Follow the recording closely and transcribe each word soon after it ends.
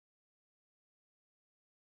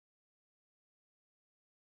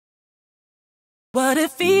What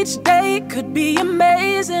if each day could be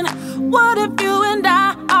amazing? What if you and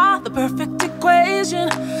I are the perfect equation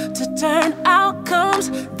to turn outcomes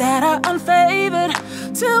that are unfavored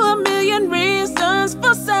to a million reasons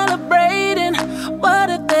for celebrating? What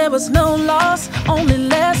if there was no loss, only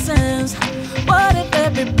lessons? What if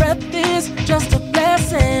every breath is just a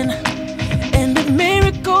blessing? And if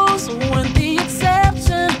miracles weren't the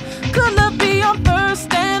exception, could love be your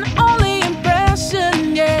first and only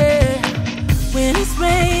impression? Yeah. When it's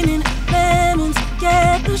raining, lemons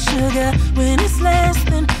get the sugar. When it's less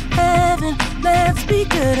than heaven, let's be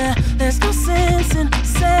gooder. There's no